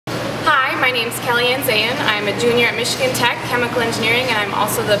my name's Kelly-Anne Zayan. I'm a junior at Michigan Tech, Chemical Engineering, and I'm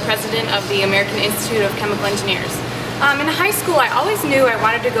also the president of the American Institute of Chemical Engineers. In high school, I always knew I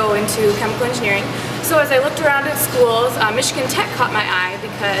wanted to go into chemical engineering. So as I looked around at schools, Michigan Tech caught my eye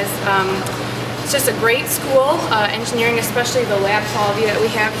because it's just a great school. Engineering, especially the lab quality that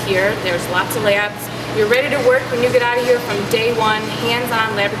we have here. There's lots of labs. You're ready to work when you get out of here from day one,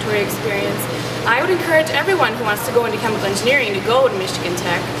 hands-on laboratory experience. I would encourage everyone who wants to go into chemical engineering to go to Michigan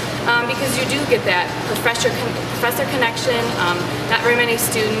Tech because you do get that professor connection, not very many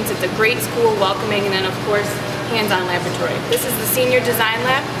students. It's a great school, welcoming, and then of course hands-on laboratory. This is the senior design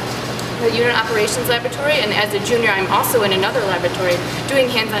lab, the unit operations laboratory, and as a junior I'm also in another laboratory doing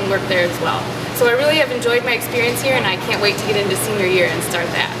hands-on work there as well. So I really have enjoyed my experience here and I can't wait to get into senior year and start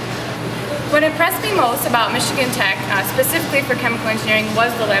that. What impressed me most about Michigan Tech, specifically for chemical engineering, was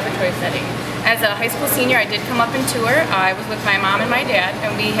the laboratory setting. As a high school senior, I did come up and tour. I was with my mom and my dad, and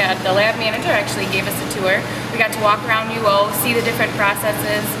we had the lab manager actually gave us a tour. We got to walk around UO, see the different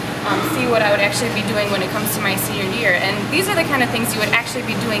processes, see what I would actually be doing when it comes to my senior year. And these are the kind of things you would actually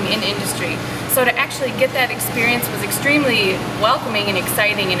be doing in industry. So to actually get that experience was extremely welcoming and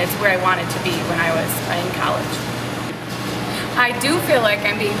exciting, and it's where I wanted to be when I was in college. I do feel like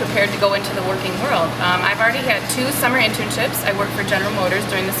I'm being prepared to go into the working world. I've already had 2 summer internships. I worked for General Motors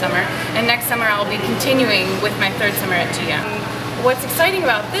during the summer, and next summer I'll be continuing with my 3rd summer at GM. What's exciting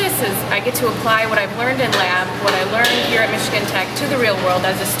about this is I get to apply what I've learned in lab, what I learned here at Michigan Tech to the real world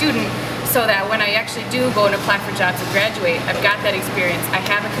as a student, so that when I actually do go and apply for jobs and graduate, I've got that experience. I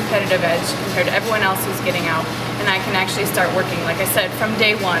have a competitive edge compared to everyone else who's getting out, and I can actually start working, like I said, from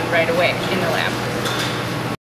day one right away in the lab.